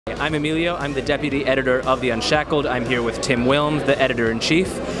I'm Emilio. I'm the deputy editor of the Unshackled. I'm here with Tim Wilms, the editor-in-chief,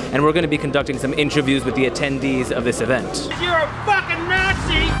 and we're going to be conducting some interviews with the attendees of this event. You're a fucking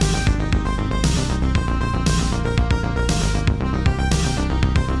Nazi!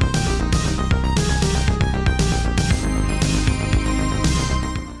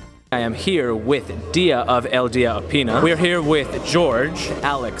 I am here with Dia of El Dia Opina. We're here with George,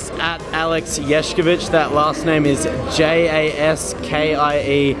 Alex. At Alex Yeshkovich, that last name is Jaskiewicz.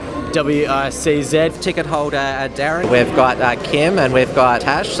 Ticket holder Darren. We've got Kim and we've got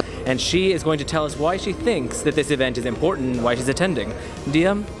Tash. And she is going to tell us why she thinks that this event is important and why she's attending.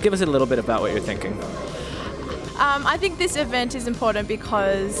 Dia, give us a little bit about what you're thinking. I think this event is important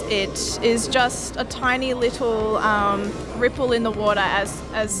because it is just a tiny little ripple in the water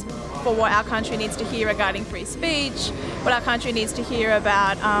as for what our country needs to hear regarding free speech, what our country needs to hear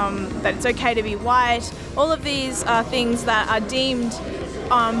about that it's okay to be white. All of these things that are deemed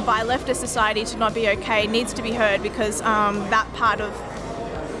by leftist society to not be okay needs to be heard because that part of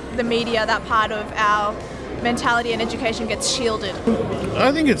the media, that part of our mentality and education gets shielded.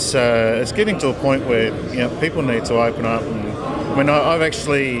 I think it's getting to a point where people need to open up. And, I mean, I've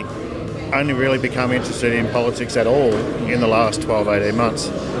actually only really become interested in politics at all in the last 12, 18 months,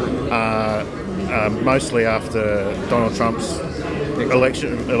 mostly after Donald Trump's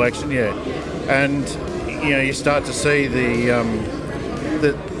election, yeah. And you start to see the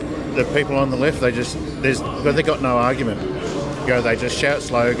people on the left. They got no argument. They just shout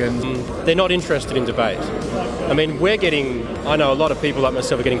slogans. They're not interested in debate. I mean, I know a lot of people like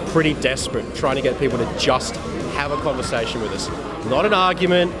myself are getting pretty desperate trying to get people to just have a conversation with us. Not an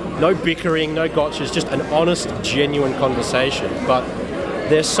argument, no bickering, no gotchas, just an honest, genuine conversation. But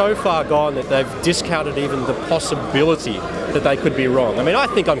they're so far gone that they've discounted even the possibility that they could be wrong. I mean, I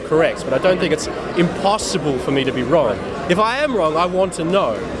think I'm correct, but I don't think it's impossible for me to be wrong. If I am wrong, I want to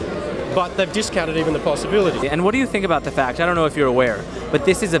know. But they've discounted even the possibility. And what do you think about the fact, I don't know if you're aware, but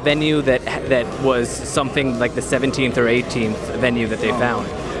this is a venue that was something like the 17th or 18th venue that they found,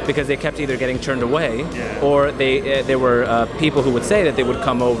 because they kept either getting turned away, or there were people who would say that they would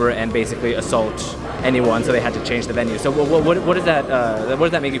come over and basically assault anyone, so they had to change the venue. So what does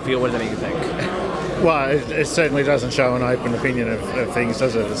that make you feel? What does that make you think? Well, it certainly doesn't show an open opinion of things,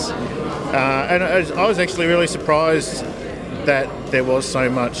 does it? And I was actually really surprised that there was so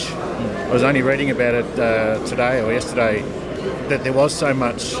much. I was only reading about it today or yesterday, that there was so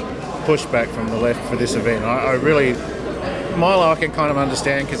much pushback from the left for this event. I really, Milo I can kind of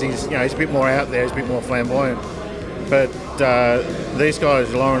understand because he's a bit more out there, he's a bit more flamboyant. But these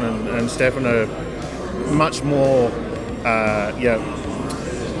guys, Lauren and Stefan, are much more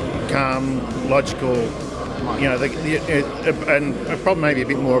calm, logical, and probably maybe a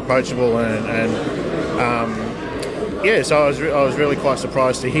bit more approachable so I was really quite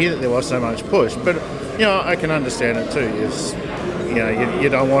surprised to hear that there was so much push, but I can understand it too. You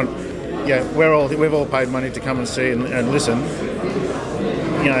don't want, we've all paid money to come and see and listen.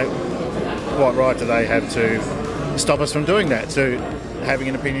 What right do they have to stop us from doing that? To having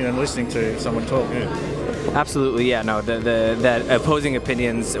an opinion and listening to someone talk? Absolutely, yeah. No, that opposing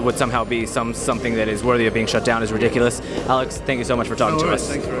opinions would somehow be something that is worthy of being shut down is ridiculous. Alex, thank you so much for talking to us.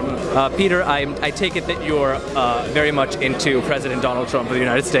 Thanks very much. Peter, I take it that you're very much into President Donald Trump of the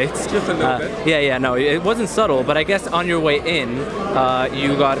United States. Just a little bit. Yeah, no, it wasn't subtle, but I guess on your way in,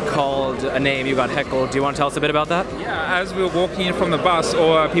 you got called a name, you got heckled. Do you want to tell us a bit about that? Yeah, as we were walking in from the bus,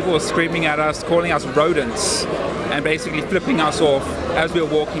 or people were screaming at us, calling us rodents, and basically flipping us off as we were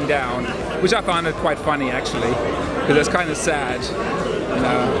walking down, which I found it quite funny actually, because it's kind of sad.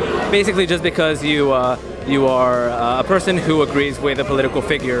 Basically, just because you are a person who agrees with a political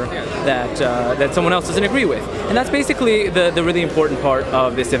figure that someone else doesn't agree with, and that's basically the really important part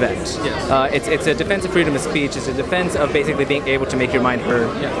of this event. It's a defense of freedom of speech. It's a defense of basically being able to make your mind heard.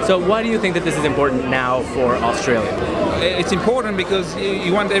 So why do you think that this is important now for Australia? It's important because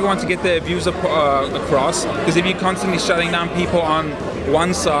you want everyone to get their views across, because if you're constantly shutting down people on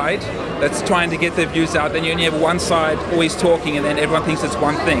one side that's trying to get their views out, then you only have one side always talking, and then everyone thinks it's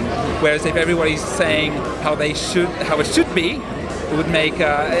one thing. Whereas if everybody's saying how it should be, it would make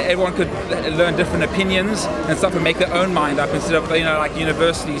everyone could learn different opinions and stuff and make their own mind up, instead of like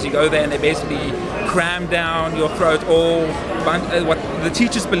universities, you go there and they basically cram down your throat all what the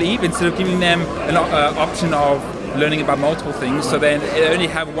teachers believe, instead of giving them an option of learning about multiple things, so then they only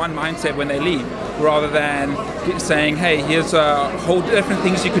have one mindset when they leave, rather than saying, hey, here's a whole different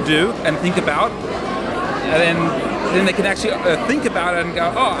things you could do and think about, and then they can actually think about it and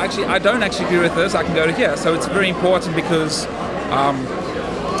go, oh, actually, I don't actually agree with this, I can go to here. So it's very important because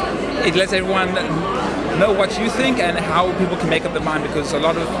it lets everyone know what you think and how people can make up their mind, because a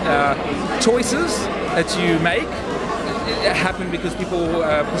lot of choices that you make happen because people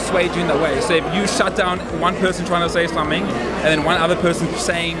persuade you in that way. So if you shut down one person trying to say something and then one other person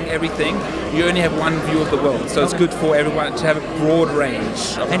saying everything, you only have one view of the world. So it's good for everyone to have a broad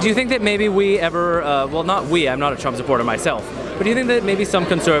range. And do you think that maybe we ever, well, not we, I'm not a Trump supporter myself, but do you think that maybe some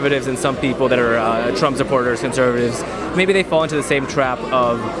conservatives and some people that are Trump supporters, conservatives, maybe they fall into the same trap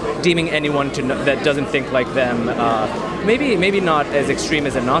of deeming anyone that doesn't think like them, maybe not as extreme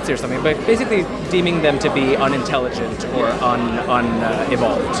as a Nazi or something, but basically deeming them to be unintelligent or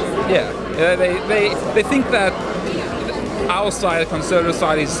unevolved? Yeah, they think that our side, the conservative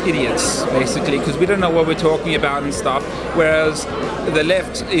side, is idiots, basically, because we don't know what we're talking about and stuff, whereas the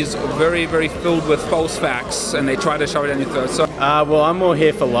left is very, very filled with false facts, and they try to shove it down your throat. So, well, I'm more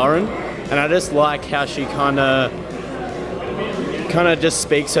here for Lauren, and I just like how she kind of just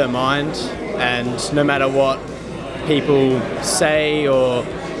speaks her mind, and no matter what people say or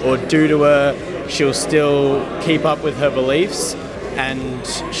do to her, she'll still keep up with her beliefs, and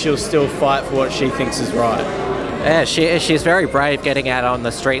she'll still fight for what she thinks is right. Yeah, she's very brave getting out on the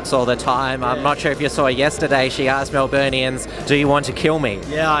streets all the time. I'm not sure if you saw yesterday, she asked Melburnians, do you want to kill me?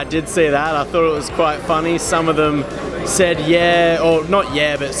 Yeah, I did see that. I thought it was quite funny. Some of them said yeah, or not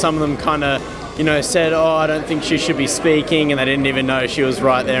yeah, but some of them kind of, said, oh, I don't think she should be speaking, and they didn't even know she was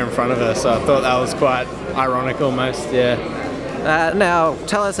right there in front of her. So I thought that was quite ironic almost, yeah. Now,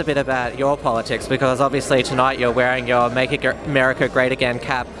 tell us a bit about your politics, because obviously tonight you're wearing your Make America Great Again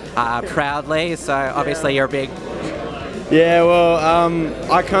cap proudly, so obviously you're a big... Yeah, well,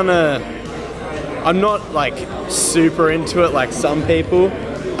 I'm not like super into it like some people,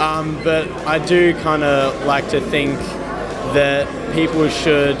 but I do kind of like to think that people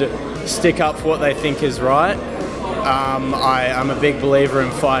should stick up for what they think is right. I'm a big believer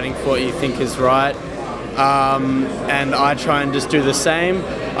in fighting for what you think is right. And I try and just do the same.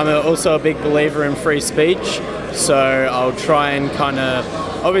 I'm also a big believer in free speech, so I'll try and kind of,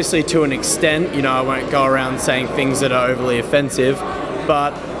 obviously to an extent, I won't go around saying things that are overly offensive,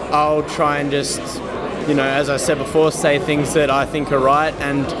 but I'll try and just, as I said before, say things that I think are right,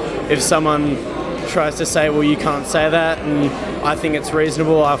 and if someone tries to say, well, you can't say that, and I think it's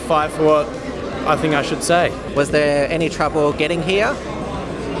reasonable, I'll fight for what I think I should say. Was there any trouble getting here?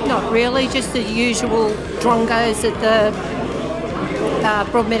 Not really, just the usual drongos at the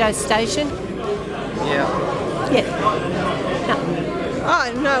Broadmeadows station. Yeah. Yeah. No.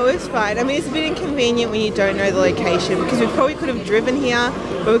 Oh, no, it was fine. I mean, it's a bit inconvenient when you don't know the location, because we probably could have driven here,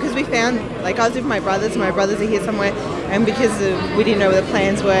 but because we found, I was with my brothers are here somewhere, and because we didn't know where the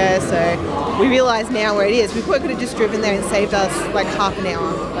plans were, so we realise now where it is. We probably could have just driven there and saved us half an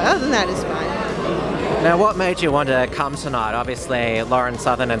hour, but other than that, it's fine. Now, what made you want to come tonight? Obviously, Lauren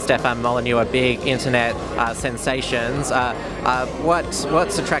Southern and Stefan Molyneux are big internet sensations.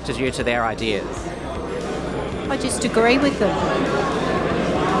 What's attracted you to their ideas? I just agree with them,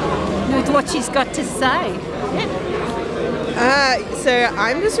 with what she's got to say. Yeah. So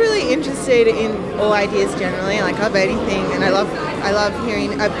I'm just really interested in all ideas generally. I love anything, and I love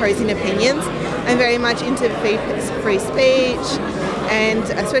hearing opposing opinions. I'm very much into free speech, and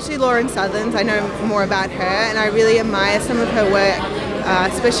especially Lauren Southern's. I know more about her, and I really admire some of her work,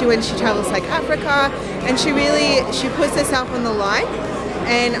 especially when she travels Africa, and she puts herself on the line.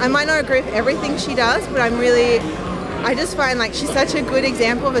 And I might not agree with everything she does, but I just find she's such a good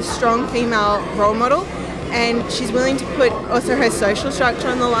example of a strong female role model, and she's willing to put also her social structure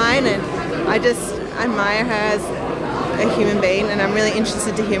on the line, and I just admire her as a human being, and I'm really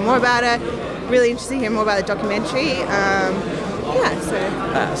interested to hear more about her, really interested to hear more about the documentary.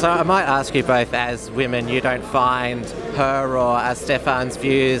 So I might ask you both, as women, you don't find her or Stefan's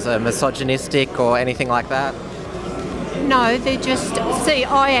views misogynistic or anything like that? No, they're just... See,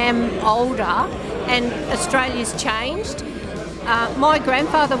 I am older and Australia's changed. My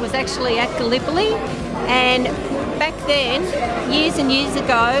grandfather was actually at Gallipoli, and back then, years and years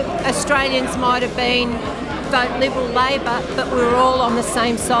ago, Australians might have been vote Liberal Labor, but we were all on the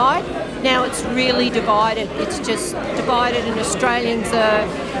same side. Now it's really divided. It's just divided, and Australians are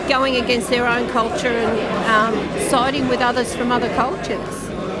going against their own culture and siding with others from other cultures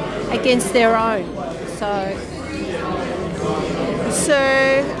against their own. So,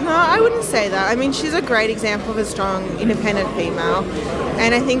 no, I wouldn't say that. I mean, she's a great example of a strong, independent female.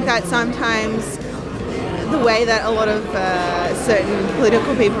 And I think that sometimes the way that a lot of certain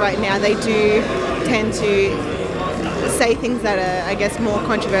political people right now, they do tend to say things that are, I guess, more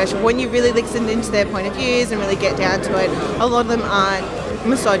controversial. When you really listen into their point of views and really get down to it, a lot of them aren't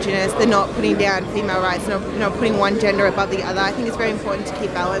misogynist. They're not putting down female rights, not putting one gender above the other. I think it's very important to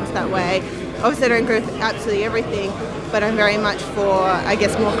keep balance that way. obviously I don't agree with absolutely everything, but I'm very much for, I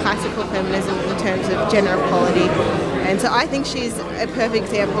guess, more classical feminism in terms of gender equality. And so I think she's a perfect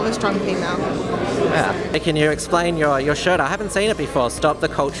example of a strong female. Yeah. Can you explain your shirt? I haven't seen it before. Stop the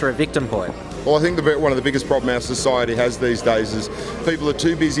culture of victimhood. Well, I think one of the biggest problems our society has these days is people are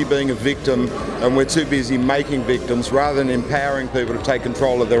too busy being a victim, and we're too busy making victims rather than empowering people to take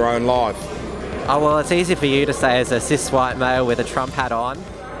control of their own life. Oh, well, it's easy for you to say as a cis white male with a Trump hat on.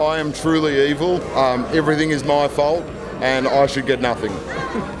 I am truly evil. Everything is my fault, and I should get nothing.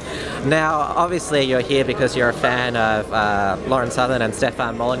 Now, obviously you're here because you're a fan of Lauren Southern and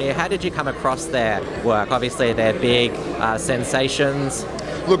Stefan Molyneux. How did you come across their work? Obviously they're big sensations.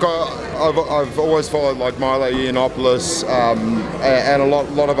 Look, I've always followed like Milo Yiannopoulos and a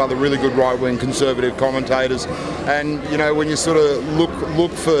lot of other really good right-wing conservative commentators. And you know, when you sort of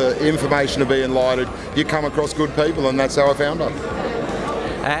look for information to be enlightened, you come across good people, and that's how I found her.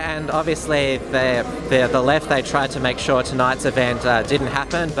 And obviously the left, they tried to make sure tonight's event didn't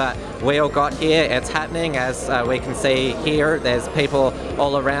happen, but we all got here. It's happening, as we can see here. There's people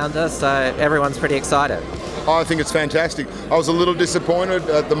all around us, so everyone's pretty excited. I think it's fantastic. I was a little disappointed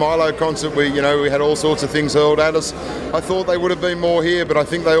at the Milo concert. We had all sorts of things hurled at us. I thought they would have been more here, but I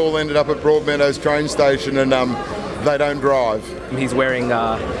think they all ended up at Broadmeadows train station, and they don't drive. He's wearing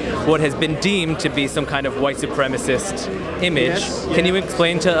what has been deemed to be some kind of white supremacist image. Yes, Can you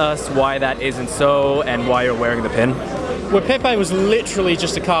explain to us why that isn't so and why you're wearing the pin? Well, Pepe was literally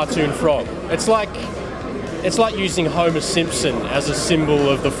just a cartoon frog. It's like using Homer Simpson as a symbol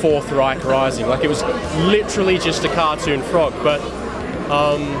of the Fourth Reich Rising. Like, it was literally just a cartoon frog, but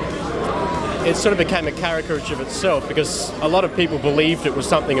it sort of became a caricature of itself because a lot of people believed it was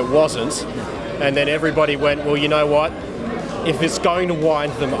something it wasn't, and then everybody went, well, you know what? If it's going to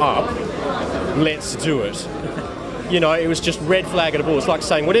wind them up, let's do it. You know, it was just red flag at a bull. It's like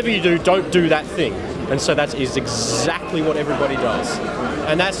saying, whatever you do, don't do that thing. And so that is exactly what everybody does.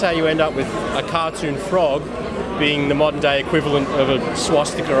 And that's how you end up with a cartoon frog being the modern day equivalent of a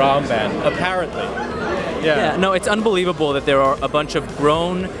swastika armband, apparently. Yeah, no, it's unbelievable that there are a bunch of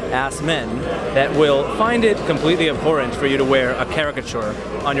grown-ass men that will find it completely abhorrent for you to wear a caricature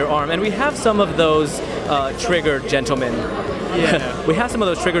on your arm. And we have some of those triggered gentlemen. Yeah. We have some of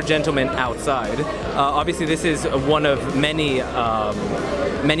those triggered gentlemen outside. Obviously, this is one of many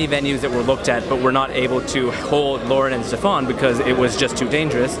venues that were looked at, but we're not able to hold Lauren and Stefan because it was just too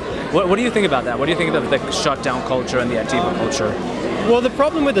dangerous. What do you think about that? What do you think of the shutdown culture and the Antifa culture? Well, the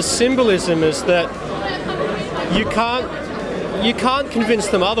problem with the symbolism is that you can't convince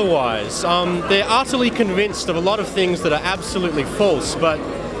them otherwise. They're utterly convinced of a lot of things that are absolutely false, but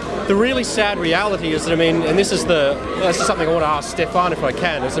the really sad reality is that, I mean, and this is something I want to ask Stefan if I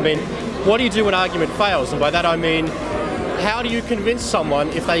can, is, I mean, what do you do when argument fails? And by that I mean, how do you convince someone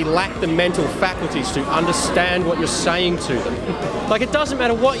if they lack the mental faculties to understand what you're saying to them? Like, it doesn't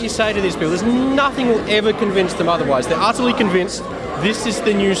matter what you say to these people, there's nothing will ever convince them otherwise. They're utterly convinced this is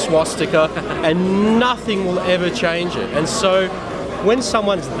the new swastika and nothing will ever change it. And so when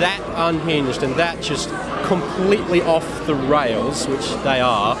someone's that unhinged and that just completely off the rails, which they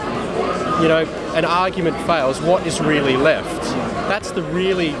are, you know, an argument fails, what is really left? That's the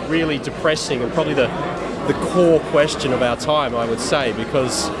really, really depressing and probably the core question of our time, I would say,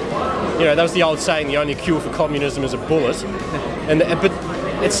 because, you know, that was the old saying, the only cure for communism is a bullet. But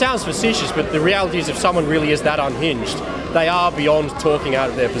it sounds facetious, but the reality is if someone really is that unhinged, they are beyond talking out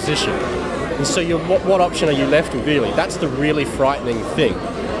of their position. And so what option are you left with, really? That's the really frightening thing.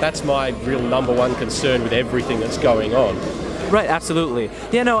 That's my real number one concern with everything that's going on. Right, absolutely.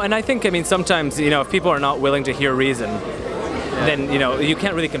 Yeah, no, and I think, I mean, sometimes, you know, if people are not willing to hear reason, then, you know, you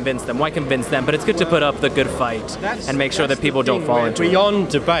can't really convince them. Why convince them? But it's good to put up the good fight and make sure that people don't fall into it. Beyond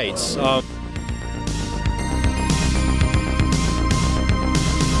debates.